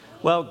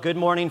Well, good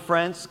morning,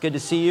 friends. Good to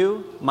see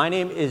you. My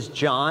name is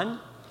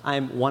Jon.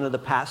 I'm one of the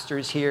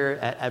pastors here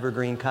at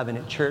Evergreen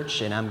Covenant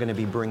Church, and I'm going to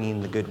be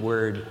bringing the good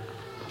word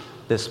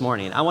this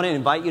morning. I want to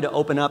invite you to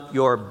open up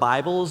your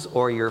Bibles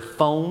or your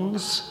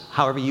phones,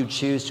 however you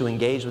choose to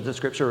engage with the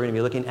scripture. We're going to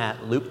be looking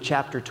at Luke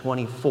chapter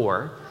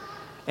 24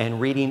 and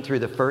reading through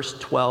the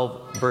first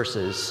 12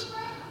 verses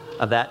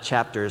of that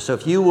chapter. So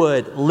if you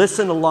would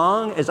listen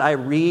along as I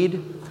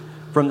read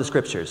from the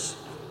scriptures.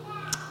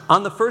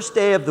 On the first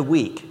day of the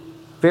week,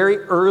 very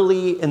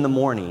early in the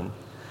morning,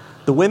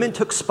 the women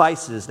took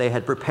spices they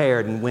had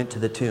prepared and went to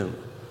the tomb.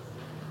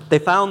 They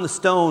found the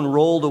stone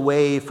rolled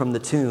away from the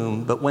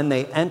tomb, but when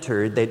they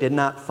entered, they did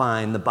not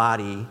find the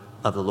body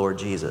of the Lord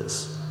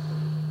Jesus.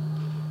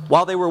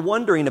 While they were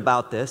wondering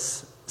about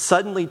this,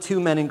 suddenly two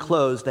men in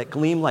clothes that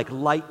gleamed like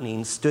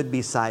lightning stood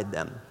beside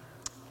them.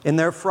 In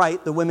their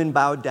fright, the women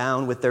bowed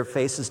down with their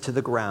faces to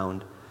the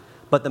ground,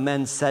 but the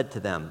men said to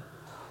them,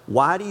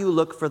 "Why do you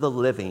look for the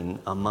living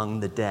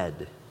among the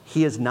dead?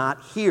 He is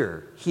not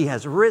here. He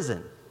has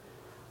risen.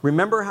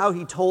 Remember how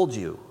he told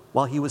you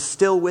while he was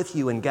still with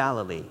you in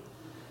Galilee.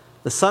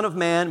 The Son of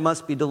Man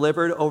must be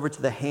delivered over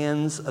to the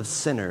hands of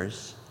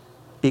sinners,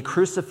 be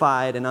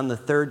crucified, and on the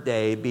third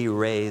day be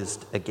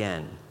raised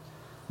again."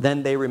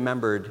 Then they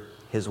remembered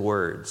his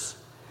words.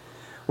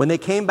 When they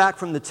came back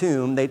from the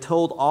tomb, they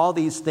told all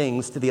these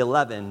things to the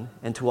 11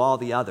 and to all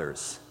the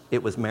others.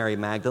 It was Mary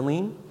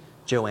Magdalene,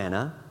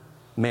 Joanna,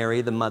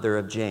 Mary the mother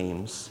of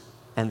James,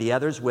 and the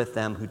others with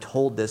them who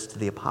told this to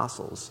the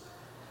apostles.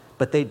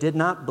 But they did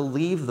not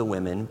believe the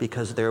women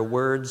because their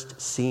words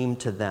seemed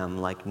to them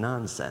like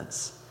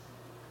nonsense.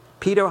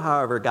 Peter,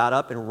 however, got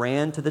up and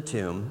ran to the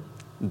tomb.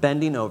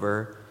 Bending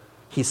over,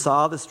 he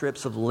saw the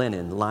strips of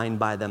linen lying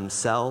by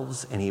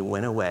themselves, and he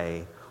went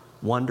away,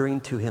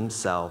 wondering to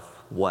himself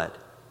what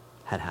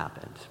had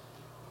happened.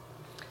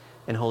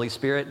 And Holy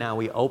Spirit, now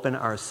we open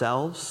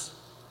ourselves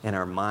and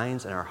our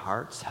minds and our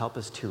hearts. Help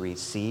us to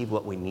receive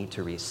what we need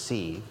to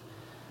receive.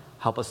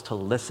 Help us to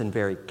listen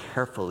very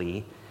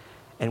carefully.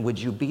 And would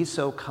you be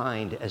so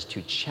kind as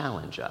to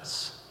challenge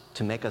us,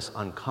 to make us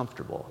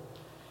uncomfortable,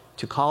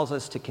 to cause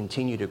us to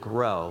continue to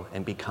grow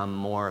and become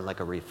more like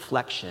a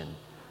reflection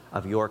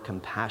of your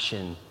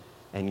compassion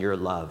and your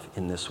love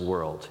in this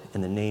world.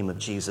 In the name of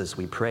Jesus,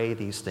 we pray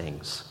these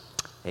things.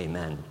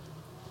 Amen.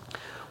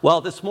 Well,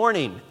 this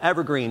morning,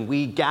 Evergreen,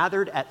 we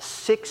gathered at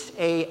 6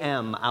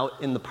 a.m. out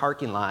in the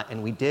parking lot,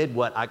 and we did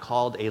what I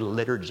called a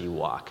liturgy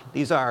walk.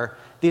 These are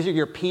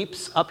your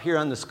peeps up here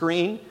on the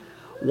screen.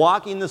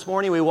 Walking this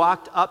morning, we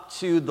walked up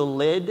to the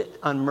lid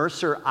on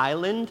Mercer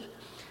Island,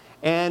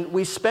 and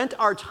we spent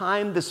our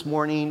time this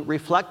morning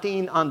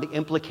reflecting on the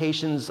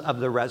implications of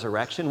the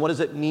resurrection. What does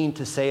it mean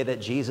to say that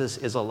Jesus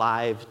is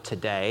alive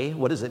today?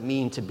 What does it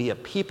mean to be a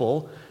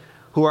people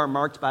who are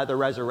marked by the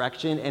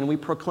resurrection? And we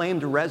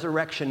proclaimed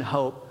resurrection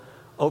hope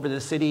over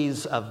the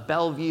cities of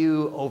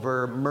Bellevue,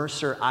 over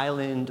Mercer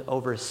Island,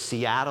 over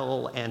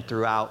Seattle, and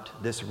throughout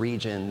this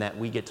region that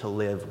we get to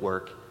live,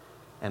 work,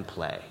 and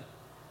play.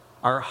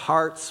 Our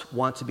hearts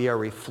want to be a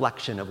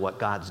reflection of what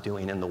God's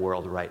doing in the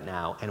world right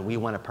now, and we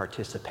want to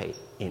participate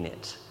in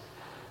it.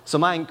 So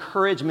my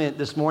encouragement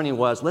this morning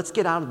was, let's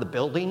get out of the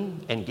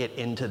building and get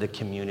into the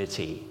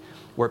community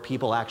where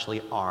people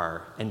actually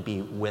are, and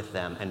be with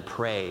them and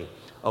pray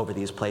over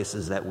these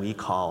places that we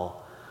call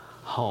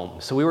home.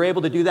 So we were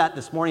able to do that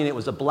this morning. It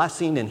was a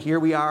blessing, and here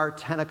we are,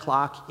 10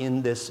 o'clock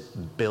in this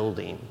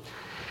building.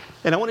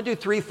 And I want to do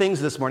three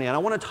things this morning, and I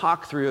want to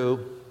talk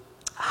through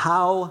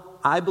how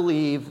I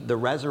believe the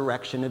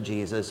resurrection of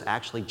Jesus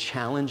actually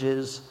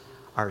challenges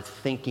our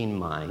thinking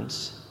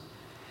minds,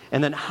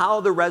 and then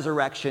how the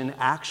resurrection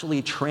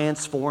actually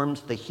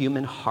transforms the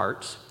human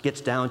heart,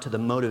 gets down to the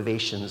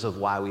motivations of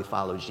why we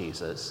follow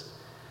Jesus.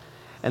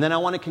 And then I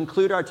want to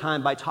conclude our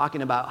time by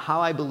talking about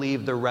how I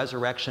believe the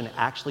resurrection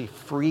actually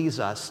frees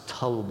us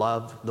to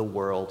love the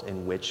world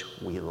in which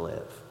we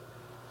live.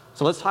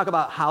 So let's talk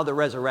about how the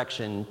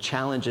resurrection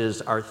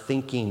challenges our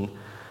thinking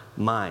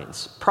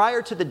minds.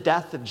 Prior to the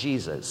death of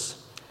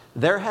Jesus,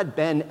 there had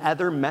been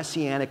other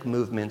messianic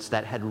movements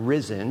that had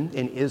risen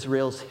in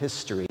Israel's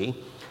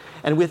history.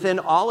 And within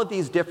all of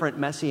these different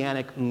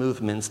messianic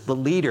movements, the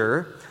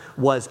leader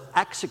was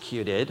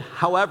executed.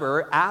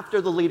 However,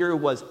 after the leader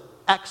was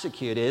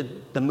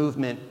executed, the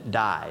movement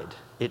died.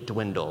 It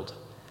dwindled,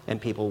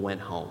 and people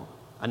went home.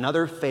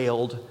 Another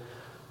failed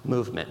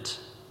movement.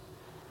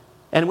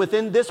 And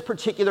within this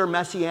particular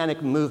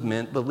messianic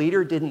movement, the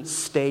leader didn't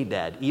stay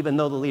dead. Even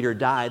though the leader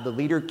died, the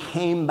leader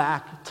came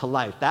back to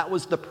life. That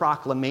was the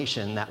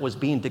proclamation that was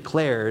being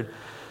declared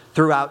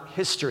throughout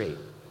history.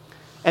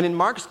 And in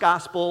Mark's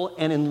gospel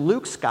and in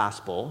Luke's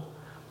gospel,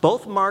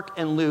 both Mark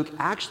and Luke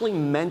actually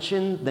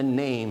mention the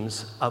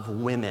names of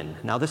women.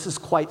 Now, this is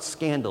quite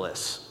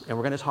scandalous, and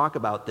we're going to talk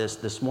about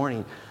this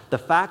morning. The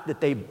fact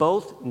that they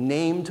both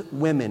named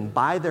women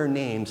by their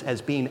names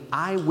as being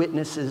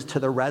eyewitnesses to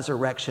the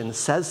resurrection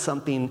says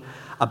something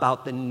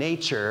about the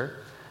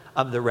nature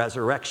of the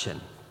resurrection.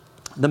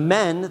 The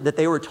men that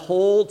they were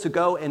told to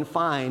go and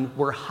find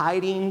were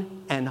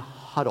hiding and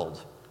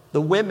huddled.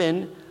 The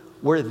women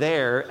were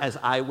there as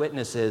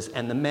eyewitnesses,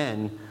 and the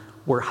men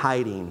were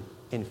hiding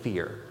in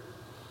fear.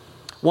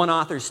 One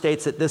author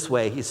states it this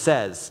way. He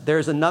says,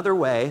 this is another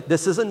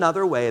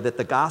way that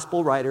the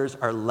gospel writers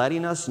are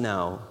letting us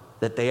know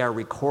that they are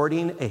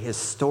recording a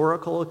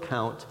historical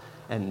account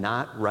and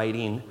not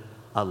writing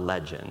a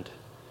legend.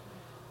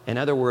 In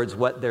other words,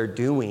 what they're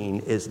doing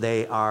is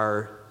they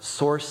are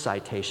source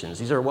citations.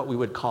 These are what we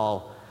would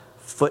call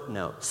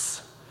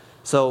footnotes.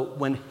 So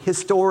when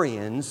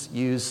historians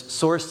use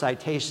source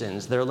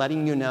citations, they're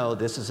letting you know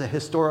this is a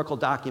historical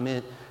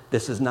document,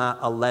 this is not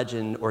a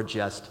legend or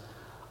just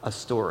a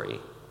story.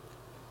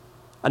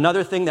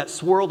 Another thing that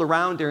swirled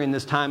around during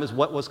this time is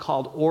what was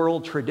called oral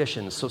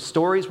traditions. So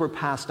stories were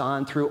passed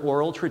on through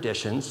oral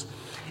traditions,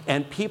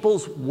 and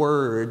people's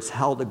words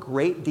held a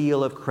great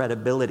deal of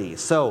credibility.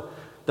 So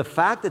the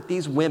fact that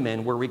these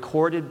women were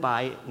recorded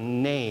by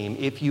name,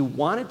 if you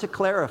wanted to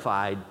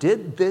clarify,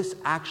 did this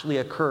actually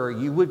occur,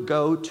 you would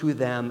go to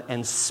them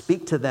and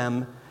speak to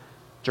them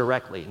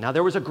directly. Now,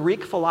 there was a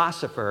Greek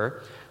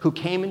philosopher who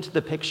came into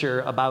the picture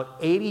about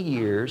 80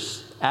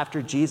 years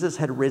after Jesus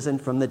had risen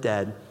from the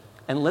dead.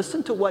 And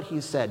listen to what he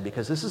said,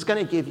 because this is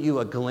going to give you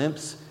a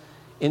glimpse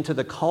into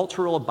the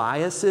cultural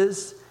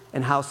biases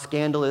and how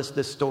scandalous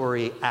this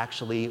story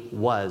actually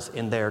was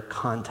in their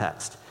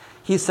context.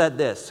 He said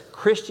this: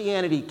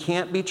 Christianity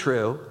can't be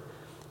true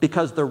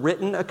because the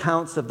written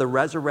accounts of the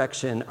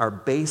resurrection are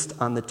based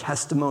on the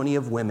testimony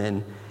of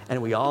women,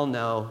 and we all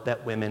know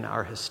that women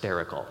are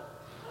hysterical.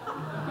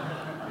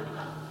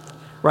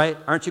 Right?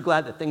 Aren't you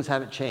glad that things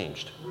haven't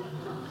changed?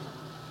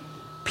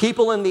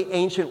 People in the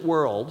ancient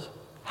world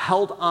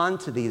held on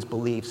to these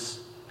beliefs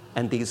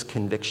and these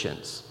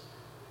convictions.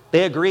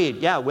 They agreed,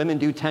 yeah, women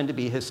do tend to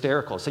be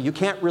hysterical, so you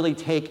can't really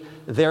take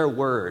their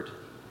word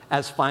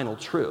as final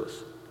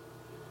truth.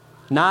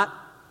 Not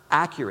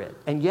accurate.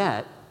 And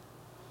yet,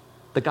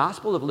 the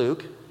Gospel of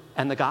Luke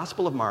and the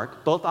Gospel of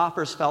Mark, both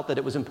authors felt that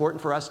it was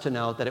important for us to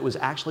know that it was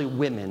actually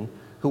women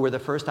who were the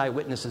first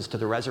eyewitnesses to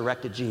the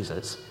resurrected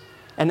Jesus,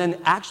 and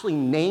then actually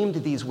named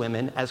these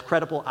women as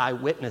credible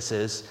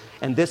eyewitnesses,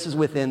 and this is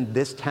within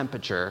this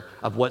temperature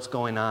of what's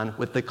going on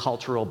with the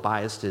cultural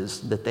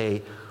biases that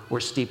they were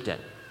steeped in.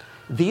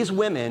 These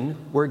women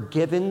were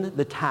given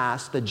the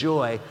task, the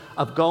joy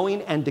of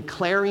going and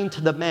declaring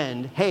to the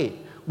men, hey,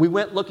 we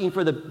went looking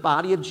for the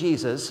body of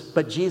Jesus,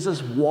 but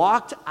Jesus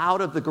walked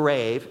out of the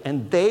grave,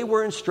 and they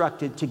were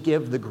instructed to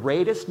give the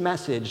greatest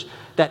message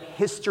that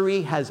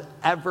history has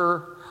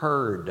ever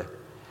heard.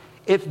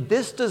 If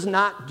this does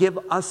not give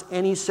us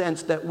any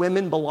sense that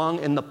women belong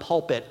in the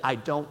pulpit, I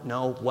don't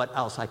know what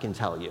else I can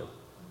tell you.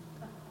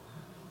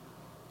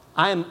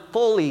 I am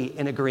fully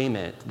in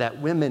agreement that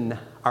women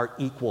are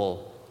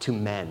equal to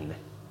men.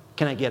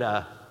 Can I get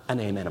an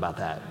amen about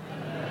that?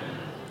 Amen.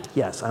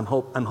 Yes, I'm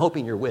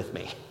hoping you're with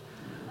me.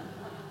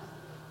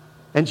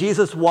 And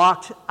Jesus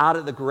walked out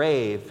of the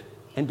grave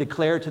and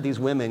declared to these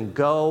women,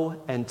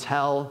 go and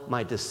tell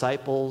my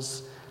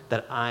disciples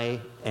that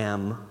I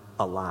am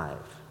alive.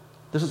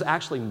 This is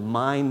actually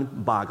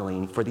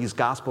mind-boggling for these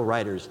gospel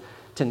writers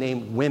to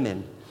name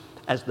women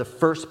as the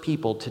first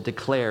people to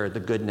declare the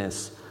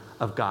goodness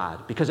of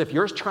God. Because if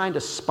you're trying to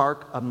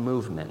spark a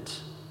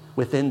movement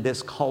within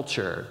this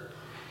culture,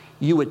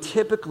 you would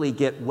typically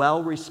get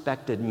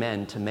well-respected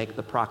men to make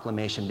the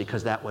proclamation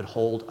because that would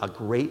hold a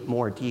great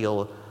more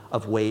deal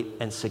of weight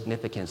and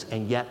significance.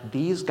 And yet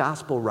these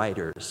gospel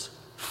writers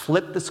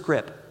flip the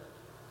script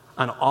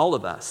on all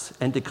of us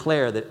and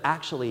declare that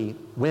actually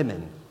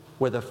women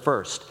were the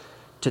first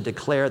to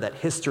declare that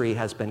history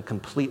has been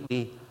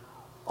completely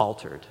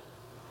altered.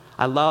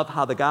 I love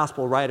how the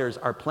gospel writers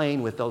are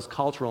playing with those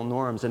cultural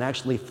norms and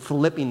actually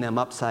flipping them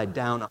upside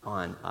down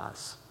on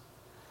us.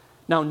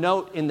 Now,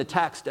 note in the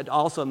text, it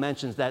also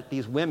mentions that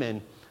these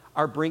women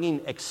are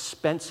bringing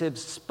expensive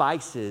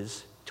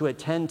spices to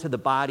attend to the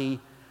body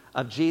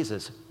of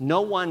Jesus.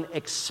 No one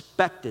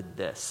expected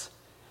this.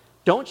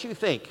 Don't you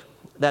think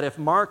that if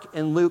Mark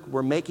and Luke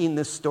were making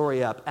this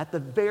story up, at the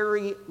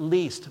very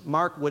least,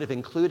 Mark would have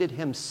included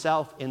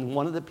himself in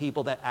one of the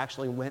people that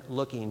actually went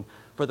looking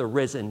for the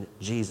risen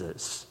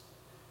Jesus?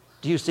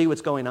 Do you see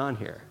what's going on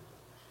here?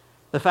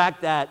 The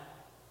fact that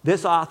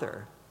this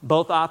author,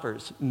 both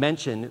authors,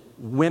 mention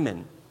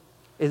women.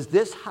 Is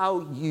this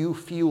how you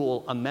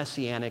fuel a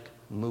messianic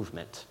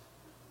movement?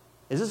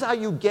 Is this how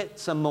you get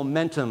some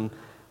momentum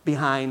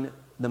behind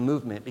the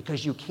movement?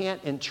 Because you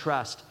can't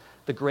entrust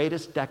the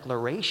greatest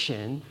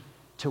declaration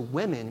to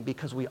women,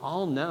 because we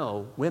all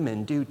know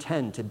women do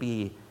tend to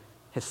be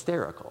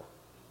hysterical.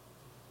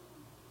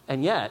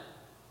 And yet,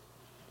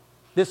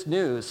 this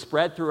news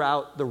spread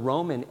throughout the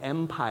Roman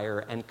Empire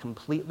and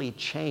completely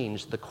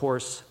changed the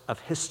course of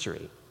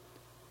history.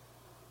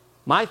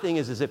 My thing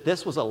is if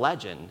this was a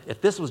legend, if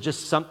this was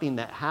just something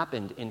that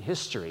happened in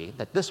history,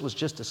 that this was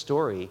just a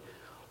story,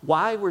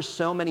 why were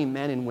so many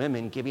men and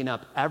women giving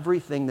up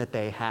everything that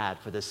they had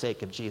for the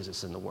sake of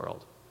Jesus in the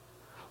world?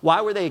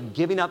 Why were they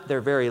giving up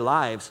their very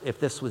lives if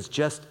this was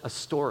just a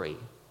story?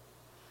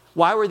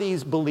 Why were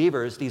these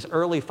believers, these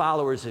early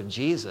followers of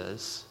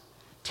Jesus,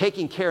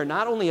 taking care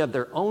not only of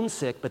their own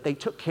sick, but they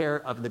took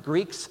care of the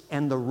Greeks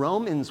and the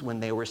Romans when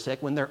they were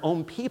sick, when their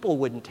own people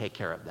wouldn't take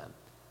care of them.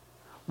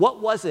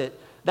 What was it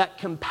that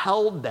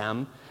compelled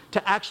them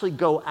to actually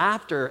go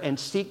after and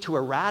seek to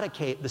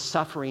eradicate the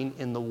suffering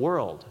in the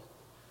world?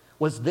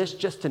 Was this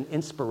just an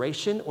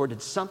inspiration, or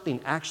did something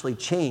actually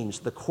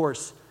change the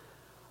course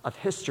of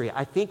history?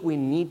 I think we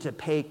need to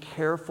pay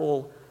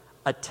careful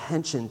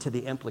attention to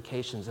the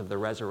implications of the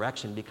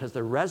resurrection, because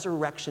the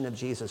resurrection of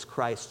Jesus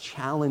Christ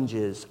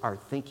challenges our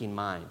thinking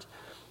mind,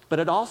 but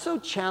it also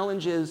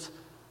challenges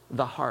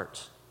the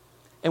heart.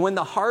 And when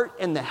the heart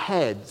and the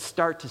head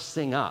start to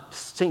sync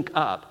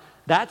up,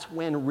 that's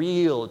when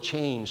real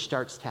change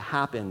starts to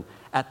happen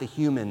at the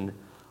human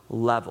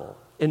level.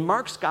 In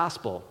Mark's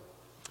gospel,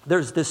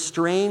 there's this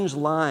strange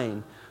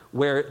line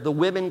where the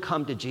women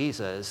come to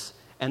Jesus,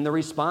 and the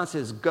response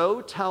is,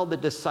 "Go tell the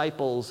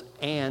disciples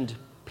and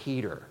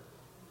Peter."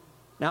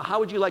 Now, how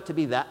would you like to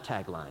be that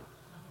tagline?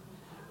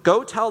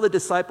 Go tell the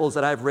disciples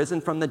that I've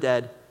risen from the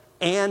dead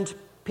and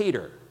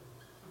Peter.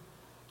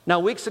 Now,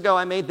 weeks ago,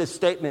 I made this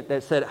statement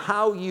that said,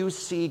 how you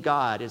see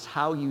God is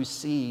how you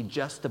see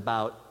just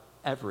about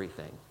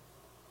everything.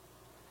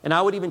 And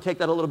I would even take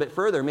that a little bit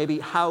further. Maybe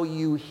how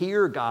you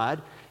hear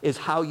God is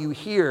how you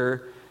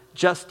hear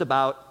just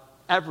about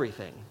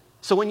everything.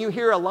 So when you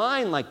hear a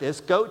line like this,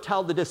 go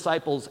tell the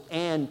disciples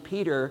and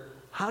Peter,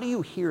 how do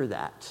you hear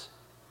that?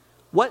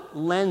 What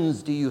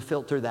lens do you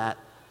filter that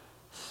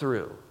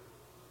through?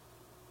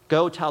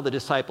 Go tell the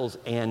disciples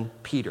and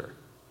Peter.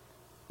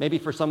 Maybe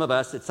for some of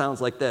us, it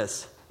sounds like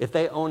this. If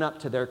they own up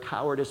to their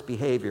cowardice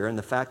behavior and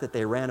the fact that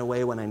they ran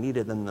away when I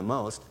needed them the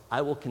most,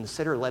 I will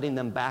consider letting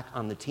them back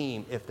on the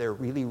team if they're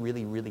really,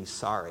 really, really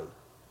sorry.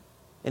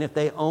 And if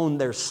they own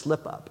their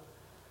slip-up.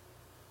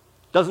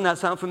 Doesn't that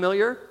sound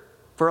familiar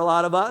for a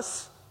lot of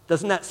us?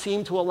 Doesn't that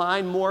seem to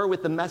align more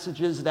with the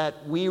messages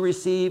that we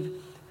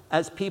receive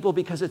as people?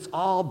 Because it's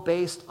all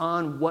based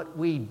on what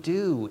we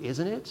do,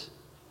 isn't it?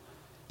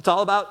 It's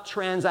all about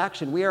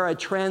transaction. We are a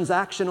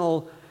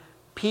transactional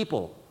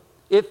people.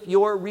 If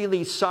you're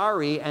really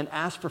sorry and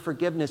ask for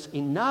forgiveness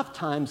enough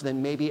times,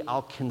 then maybe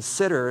I'll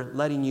consider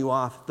letting you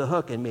off the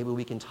hook, and maybe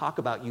we can talk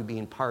about you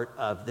being part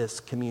of this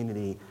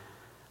community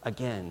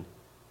again.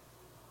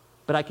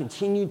 But I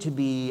continue to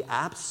be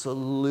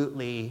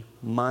absolutely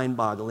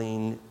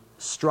mind-boggling,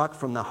 struck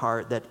from the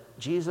heart that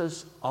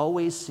Jesus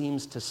always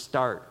seems to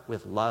start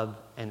with love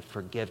and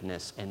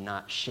forgiveness and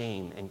not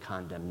shame and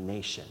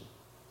condemnation.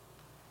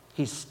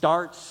 He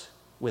starts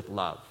with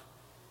love.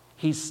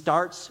 He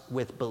starts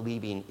with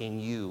believing in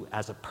you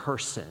as a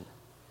person.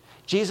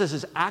 Jesus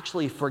is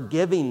actually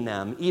forgiving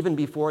them even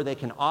before they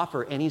can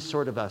offer any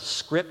sort of a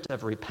script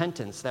of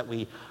repentance that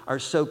we are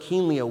so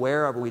keenly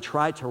aware of, or we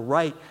try to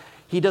write.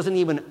 He doesn't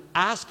even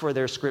ask for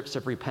their scripts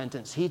of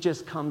repentance. He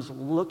just comes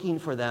looking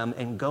for them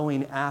and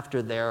going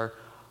after their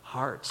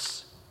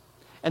hearts.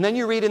 And then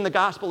you read in the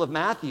Gospel of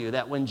Matthew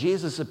that when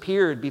Jesus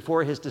appeared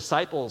before his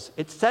disciples,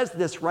 it says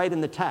this right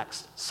in the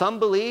text. Some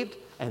believed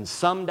and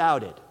some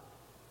doubted.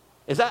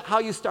 Is that how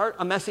you start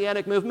a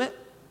messianic movement?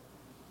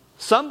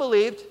 Some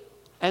believed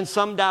and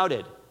some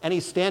doubted. And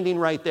he's standing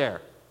right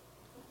there.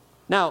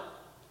 Now,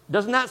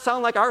 doesn't that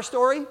sound like our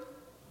story?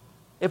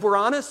 If we're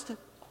honest?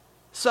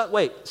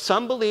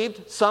 Some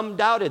believed, some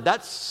doubted.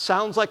 That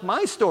sounds like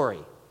my story.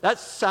 That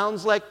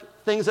sounds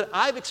like things that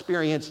I've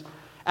experienced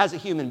as a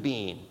human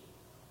being.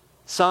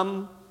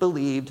 Some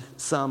believed,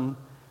 some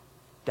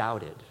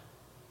doubted.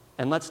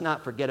 And let's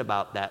not forget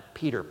about that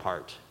Peter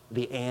part,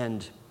 the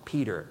and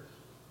Peter.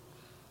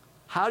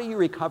 How do you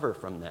recover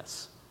from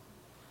this?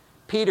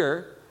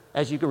 Peter,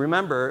 as you can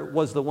remember,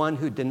 was the one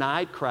who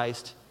denied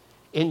Christ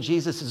in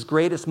Jesus'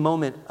 greatest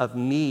moment of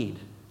need.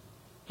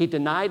 He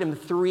denied him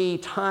 3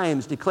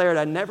 times, declared,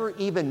 I never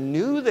even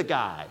knew the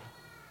guy.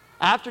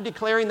 After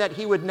declaring that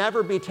he would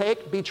never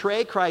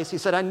betray Christ, he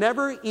said, I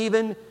never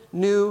even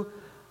knew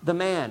the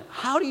man.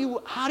 How do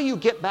you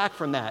get back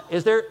from that?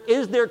 Is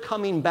there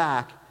coming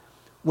back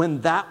when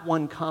that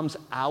one comes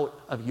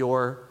out of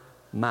your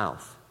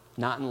mouth?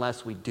 Not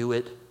unless we do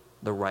it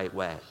the right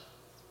way.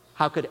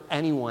 How could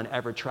anyone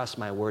ever trust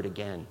my word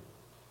again?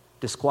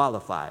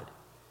 Disqualified.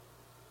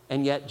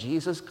 And yet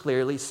Jesus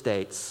clearly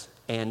states,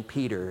 and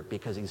Peter,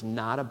 because he's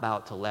not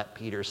about to let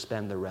Peter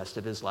spend the rest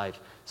of his life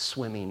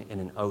swimming in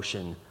an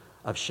ocean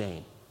of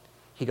shame.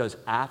 He goes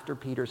after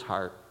Peter's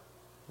heart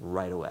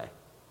right away.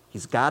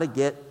 He's got to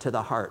get to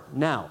the heart.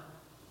 Now,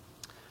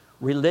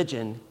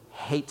 religion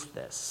hates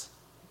this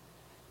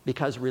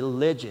because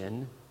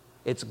religion,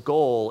 its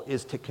goal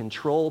is to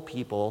control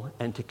people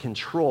and to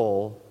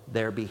control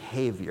their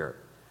behavior.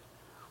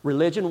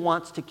 Religion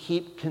wants to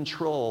keep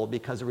control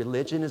because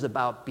religion is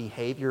about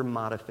behavior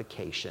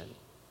modification.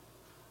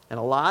 And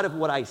a lot of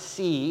what I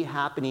see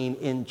happening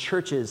in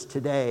churches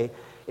today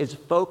is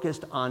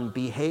focused on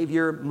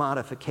behavior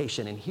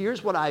modification. And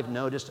here's what I've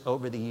noticed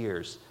over the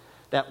years,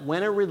 that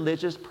when a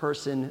religious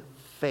person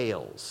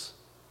fails,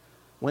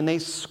 when they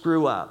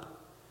screw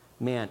up,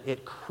 man,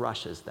 it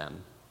crushes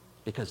them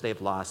because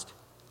they've lost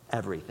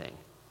everything.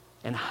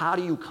 And how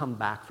do you come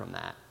back from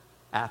that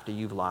after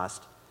you've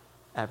lost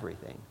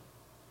everything?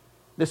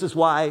 This is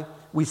why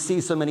we see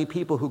so many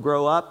people who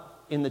grow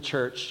up in the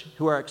church,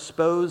 who are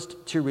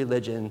exposed to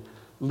religion,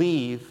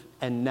 leave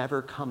and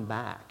never come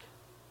back.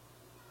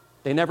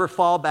 They never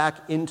fall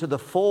back into the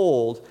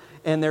fold,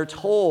 and they're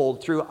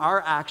told through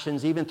our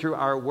actions, even through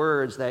our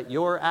words, that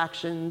your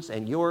actions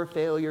and your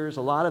failures,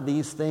 a lot of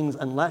these things,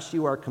 unless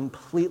you are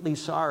completely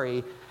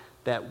sorry,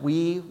 that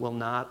we will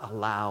not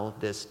allow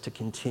this to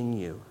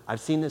continue.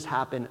 I've seen this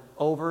happen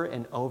over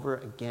and over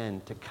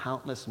again to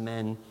countless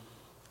men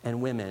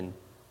and women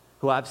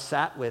who I've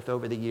sat with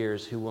over the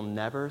years who will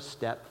never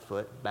step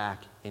foot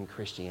back in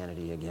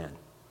Christianity again.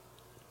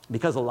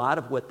 Because a lot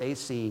of what they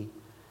see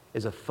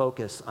is a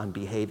focus on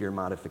behavior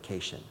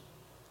modification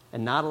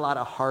and not a lot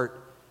of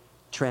heart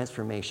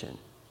transformation.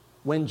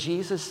 When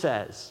Jesus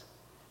says,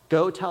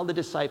 go tell the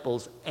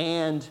disciples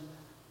and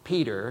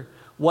Peter,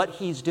 what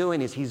he's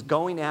doing is he's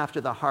going after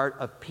the heart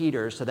of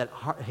Peter so that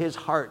his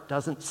heart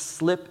doesn't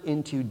slip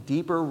into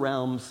deeper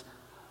realms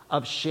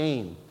of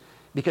shame.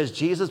 Because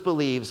Jesus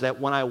believes that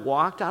when I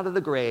walked out of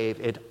the grave,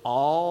 it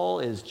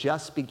all is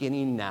just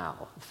beginning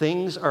now.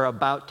 Things are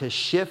about to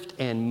shift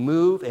and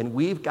move, and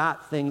we've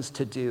got things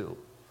to do.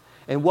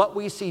 And what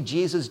we see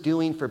Jesus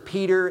doing for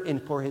Peter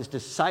and for his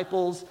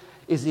disciples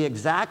is the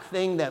exact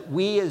thing that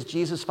we as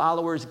Jesus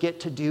followers get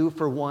to do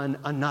for one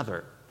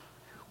another.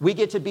 We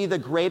get to be the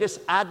greatest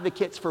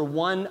advocates for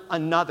one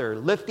another,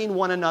 lifting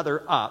one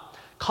another up,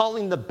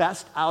 calling the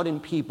best out in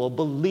people,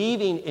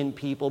 believing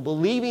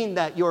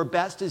that your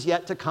best is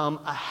yet to come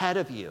ahead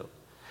of you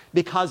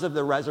because of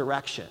the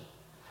resurrection.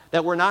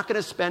 That we're not going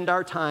to spend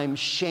our time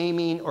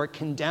shaming or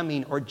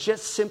condemning or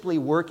just simply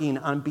working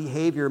on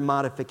behavior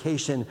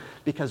modification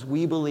because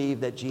we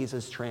believe that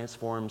Jesus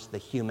transforms the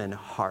human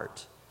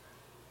heart.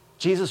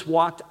 Jesus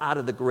walked out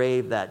of the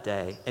grave that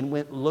day and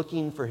went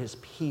looking for his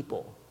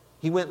people.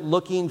 He went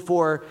looking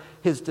for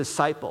his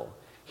disciple.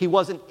 He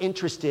wasn't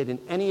interested in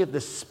any of the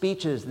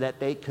speeches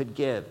that they could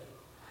give.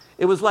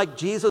 It was like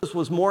Jesus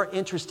was more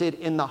interested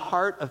in the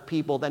heart of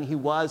people than he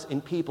was in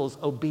people's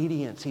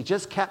obedience. He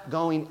just kept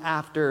going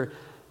after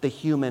the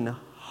human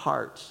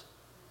heart.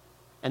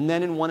 And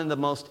then in one of the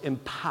most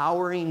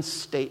empowering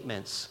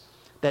statements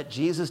that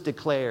Jesus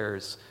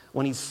declares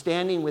when he's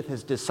standing with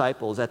his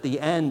disciples, at the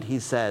end he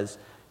says,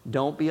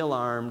 don't be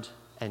alarmed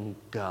and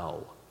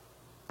go.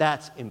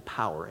 That's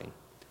empowering.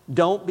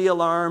 Don't be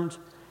alarmed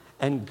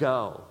and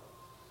go.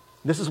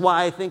 This is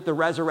why I think the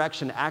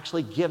resurrection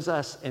actually gives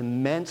us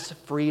immense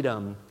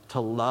freedom to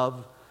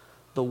love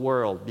the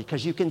world,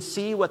 because you can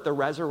see what the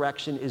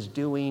resurrection is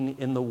doing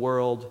in the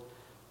world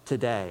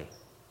today.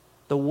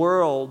 The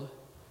world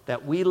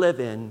that we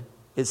live in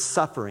is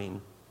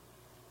suffering.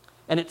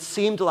 And it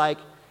seemed like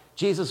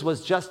Jesus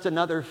was just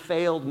another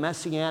failed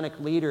messianic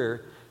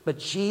leader, but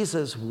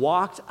Jesus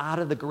walked out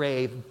of the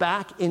grave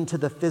back into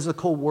the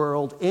physical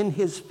world in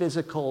his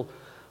physical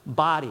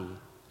body.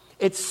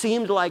 It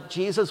seemed like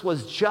Jesus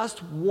was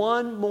just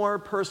one more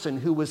person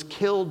who was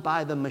killed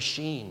by the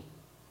machine.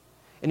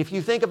 And if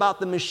you think about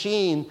the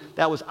machine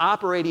that was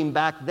operating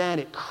back then,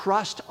 it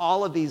crushed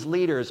all of these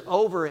leaders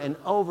over and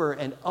over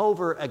and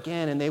over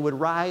again, and they would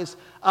rise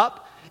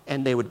up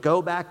and they would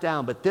go back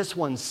down, but this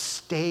one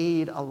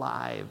stayed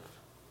alive.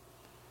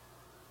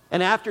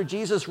 And after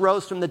Jesus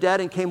rose from the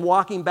dead and came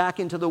walking back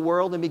into the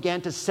world and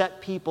began to set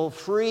people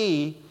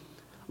free,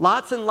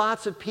 lots and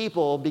lots of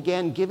people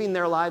began giving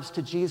their lives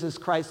to Jesus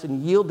Christ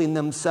and yielding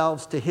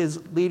themselves to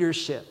his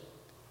leadership.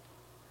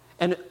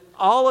 And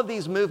all of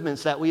these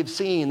movements that we've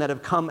seen that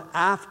have come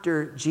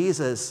after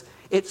Jesus,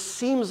 it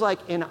seems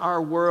like in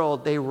our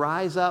world they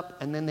rise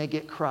up and then they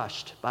get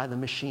crushed by the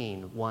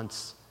machine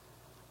once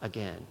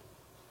again.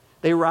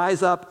 They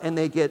rise up and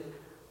they get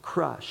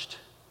crushed.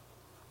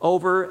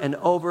 Over and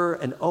over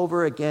and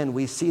over again,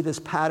 we see this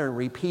pattern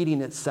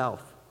repeating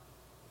itself.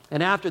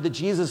 And after the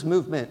Jesus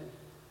movement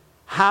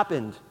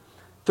happened,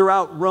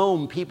 throughout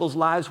Rome, people's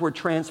lives were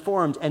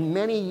transformed. And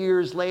many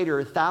years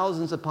later,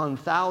 thousands upon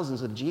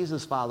thousands of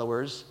Jesus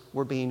followers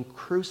were being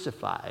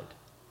crucified.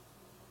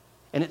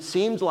 And it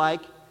seems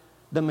like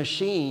the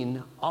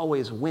machine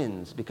always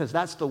wins, because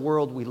that's the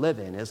world we live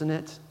in, isn't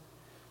it?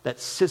 That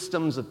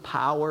systems of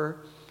power,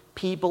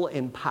 people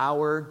in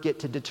power get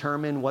to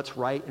determine what's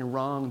right and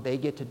wrong. They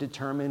get to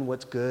determine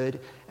what's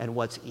good and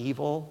what's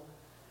evil.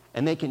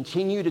 And they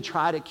continue to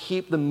try to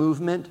keep the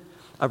movement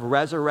of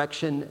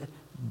resurrection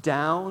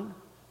down.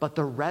 But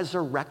the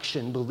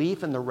resurrection,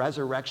 belief in the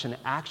resurrection,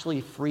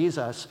 actually frees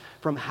us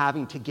from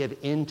having to give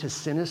in to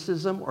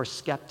cynicism or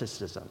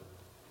skepticism.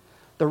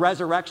 The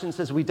resurrection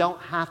says we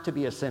don't have to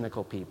be a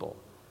cynical people.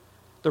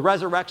 The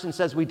resurrection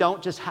says we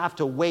don't just have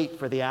to wait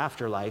for the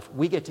afterlife.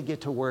 We get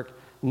to work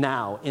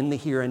now, in the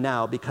here and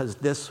now, because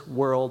this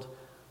world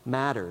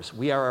matters.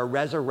 We are a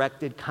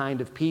resurrected kind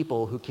of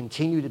people who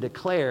continue to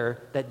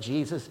declare that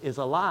Jesus is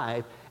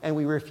alive, and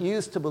we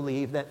refuse to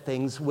believe that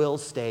things will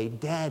stay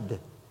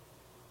dead,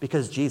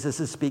 because Jesus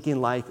is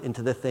speaking life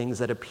into the things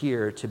that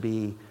appear to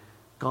be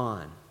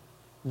gone.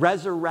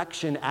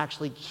 Resurrection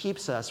actually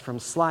keeps us from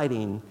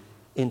sliding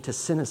into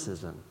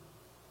cynicism.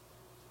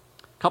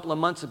 A couple of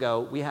months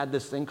ago, we had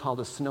this thing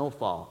called a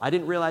snowfall. I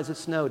didn't realize it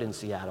snowed in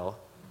Seattle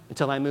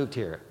until I moved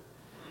here.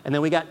 And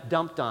then we got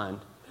dumped on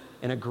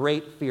in a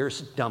great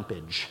fierce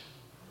dumpage.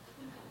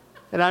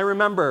 And I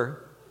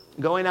remember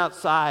going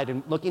outside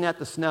and looking at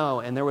the snow,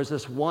 and there was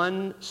this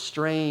one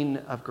strain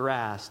of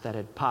grass that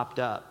had popped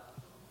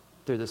up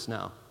through the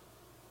snow.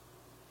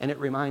 And it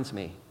reminds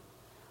me,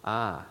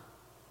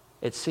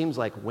 it seems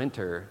like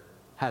winter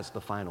has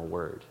the final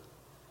word.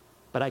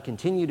 But I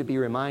continue to be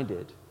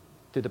reminded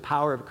through the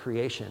power of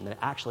creation that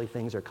actually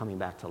things are coming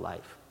back to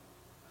life.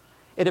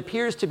 It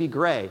appears to be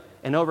gray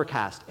and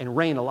overcast and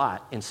rain a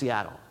lot in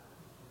Seattle.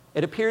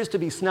 It appears to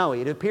be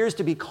snowy. It appears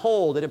to be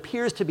cold. It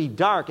appears to be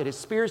dark. It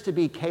appears to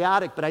be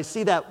chaotic. But I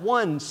see that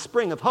one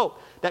spring of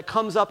hope that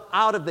comes up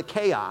out of the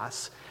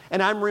chaos.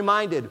 And I'm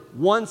reminded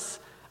once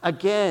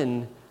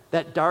again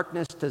that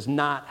darkness does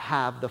not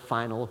have the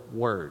final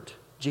word.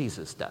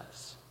 Jesus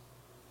does.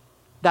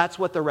 That's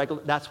what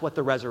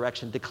the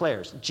resurrection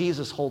declares.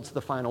 Jesus holds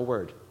the final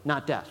word,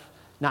 not death,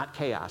 not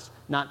chaos,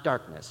 not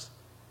darkness,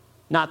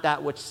 not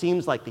that which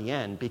seems like the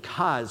end,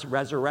 because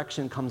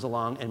resurrection comes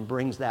along and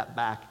brings that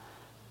back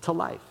to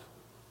life.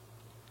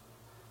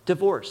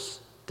 Divorce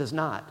does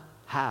not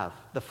have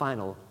the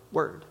final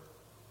word.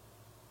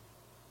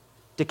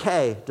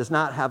 Decay does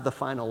not have the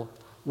final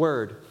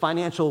word.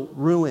 Financial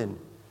ruin,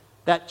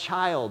 that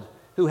child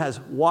who has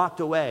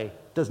walked away,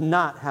 does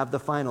not have the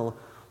final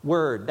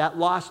word. That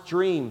lost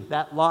dream,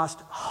 that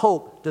lost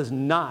hope does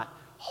not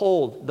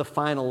hold the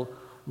final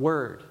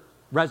word.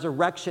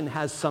 Resurrection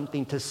has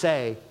something to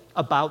say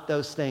about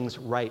those things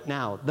right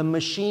now. The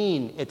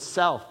machine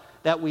itself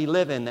that we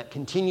live in that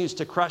continues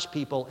to crush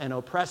people and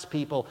oppress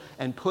people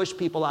and push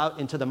people out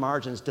into the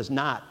margins does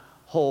not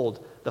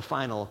hold the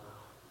final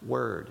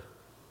word.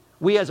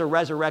 We as a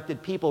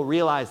resurrected people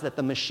realize that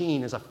the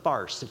machine is a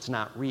farce. It's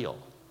not real.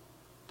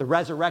 The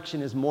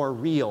resurrection is more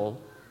real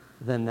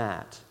than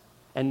that.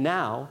 And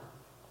now,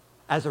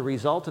 as a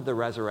result of the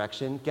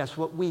resurrection, guess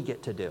what we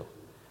get to do?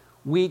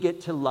 We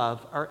get to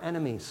love our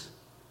enemies.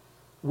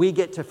 We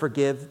get to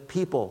forgive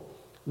people.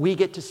 We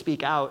get to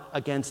speak out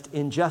against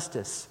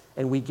injustice.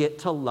 And we get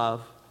to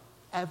love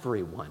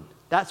everyone.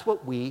 That's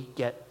what we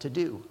get to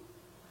do.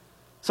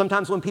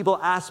 Sometimes when people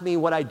ask me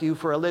what I do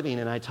for a living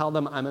and I tell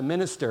them I'm a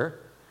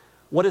minister,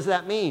 what does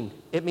that mean?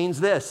 It means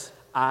this: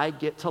 I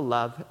get to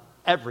love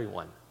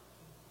everyone.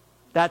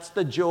 That's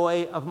the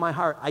joy of my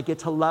heart. I get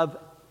to love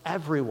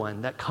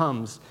everyone that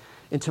comes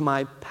into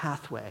my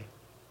pathway.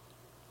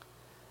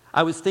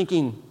 I was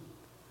thinking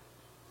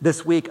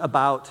this week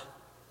about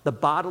the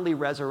bodily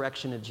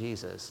resurrection of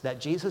Jesus, that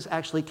Jesus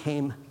actually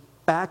came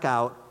back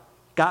out,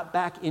 got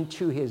back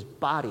into his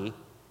body,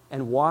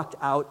 and walked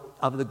out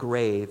of the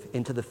grave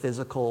into the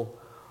physical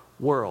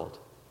world.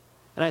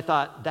 And I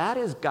thought, that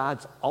is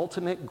God's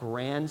ultimate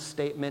grand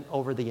statement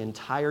over the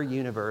entire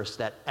universe,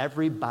 that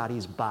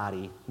everybody's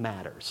body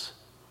matters.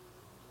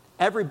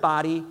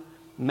 Everybody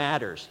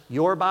matters.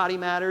 Your body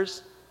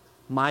matters.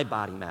 My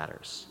body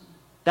matters.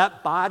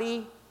 That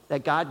body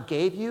that God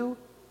gave you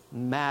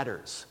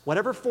matters.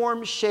 Whatever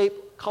form,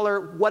 shape,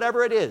 color,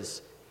 whatever it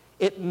is,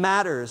 it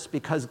matters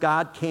because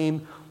God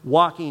came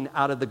walking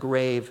out of the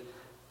grave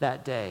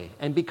that day.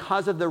 And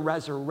because of the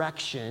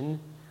resurrection,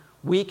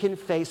 we can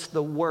face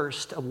the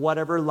worst of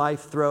whatever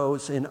life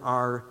throws in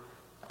our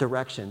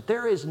direction.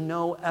 There is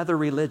no other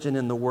religion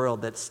in the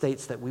world that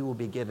states that we will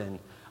be given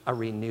a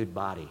renewed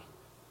body.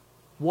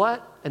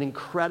 What an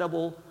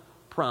incredible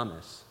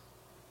promise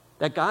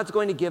that God's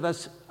going to give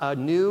us a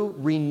new,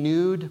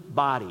 renewed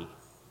body.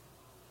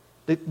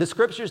 The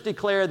scriptures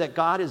declare that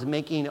God is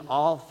making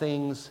all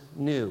things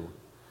new.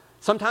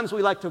 Sometimes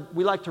we like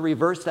to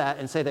reverse that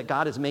and say that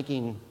God is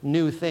making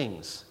new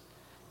things,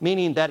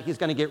 meaning that he's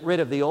going to get rid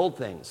of the old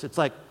things. It's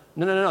like,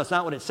 no, it's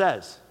not what it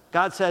says.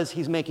 God says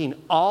he's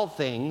making all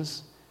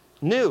things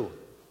new.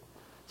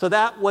 So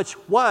that which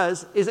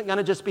was isn't going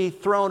to just be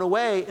thrown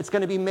away. It's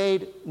going to be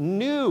made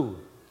new,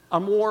 a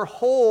more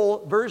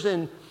whole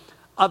version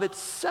of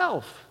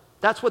itself.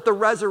 That's what the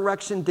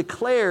resurrection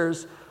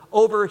declares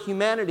over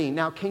humanity.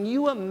 Now, can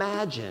you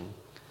imagine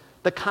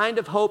the kind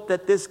of hope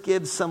that this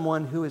gives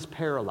someone who is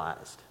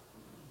paralyzed?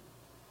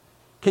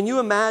 Can you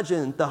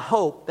imagine the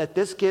hope that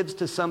this gives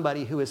to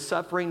somebody who is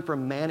suffering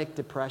from manic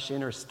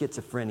depression or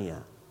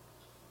schizophrenia?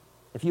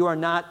 If you are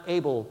not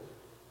able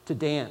to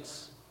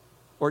dance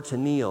or to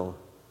kneel,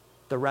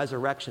 the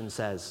resurrection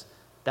says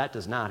that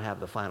does not have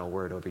the final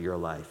word over your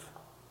life.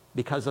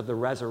 Because of the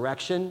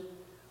resurrection,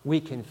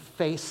 we can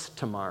face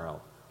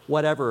tomorrow,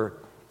 whatever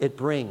it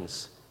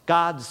brings.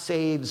 God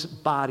saves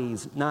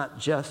bodies, not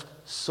just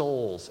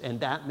souls. And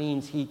that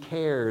means he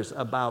cares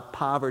about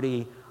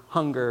poverty,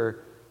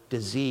 hunger,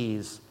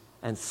 disease,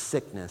 and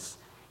sickness.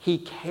 He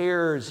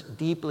cares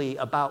deeply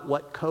about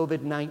what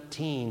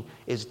COVID-19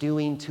 is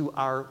doing to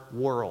our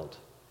world.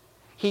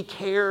 He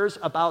cares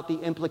about the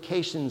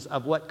implications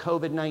of what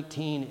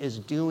COVID-19 is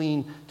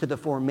doing to the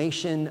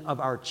formation of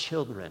our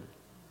children.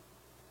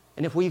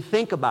 And if we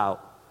think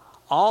about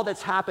all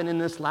that's happened in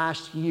this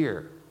last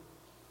year,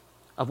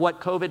 of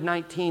what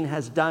COVID-19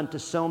 has done to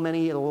so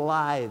many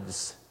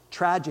lives,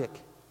 tragic,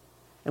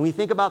 and we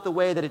think about the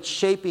way that it's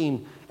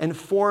shaping and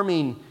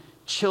forming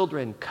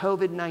Children,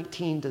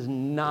 COVID-19 does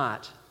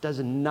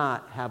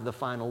not have the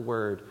final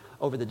word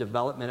over the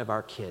development of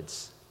our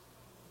kids.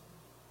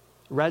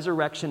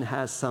 Resurrection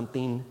has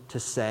something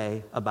to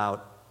say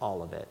about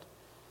all of it.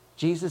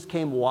 Jesus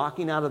came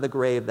walking out of the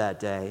grave that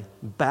day,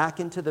 back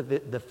into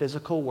the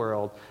physical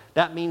world.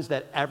 That means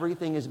that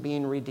everything is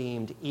being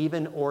redeemed,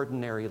 even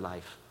ordinary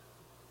life.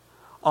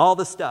 All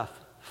the stuff,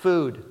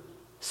 food,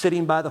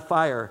 sitting by the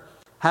fire,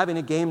 having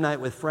a game night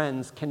with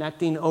friends,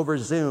 connecting over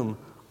Zoom,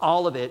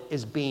 all of it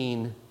is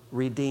being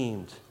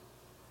redeemed.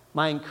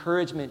 My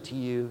encouragement to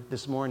you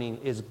this morning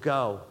is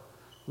go,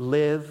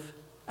 live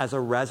as a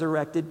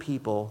resurrected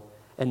people,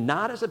 and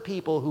not as a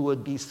people who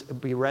would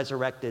be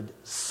resurrected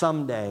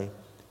someday,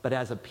 but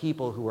as a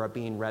people who are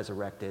being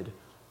resurrected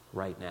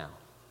right now.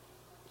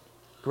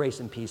 Grace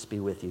and peace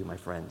be with you, my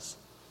friends.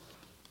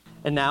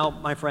 And now,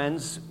 my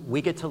friends,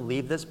 we get to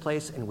leave this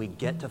place and we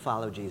get to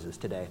follow Jesus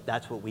today.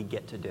 That's what we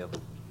get to do,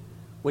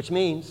 which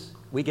means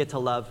we get to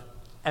love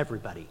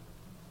everybody.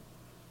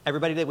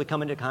 Everybody that we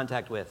come into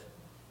contact with.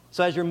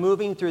 So as you're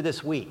moving through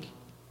this week,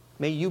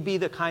 may you be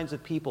the kinds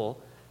of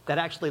people that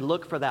actually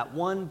look for that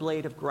one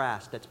blade of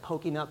grass that's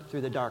poking up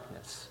through the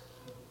darkness,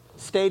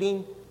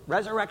 stating,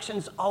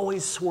 resurrection's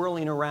always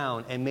swirling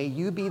around, and may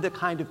you be the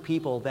kind of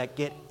people that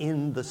get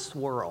in the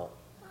swirl,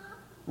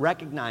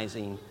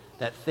 recognizing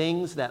that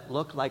things that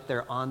look like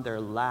they're on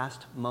their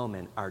last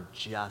moment are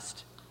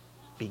just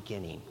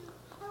beginning.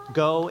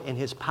 Go in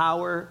his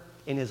power,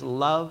 in his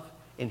love,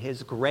 in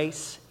his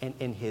grace, and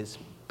in his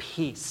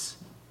peace.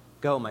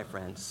 Go, my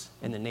friends,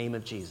 in the name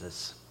of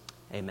Jesus.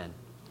 Amen.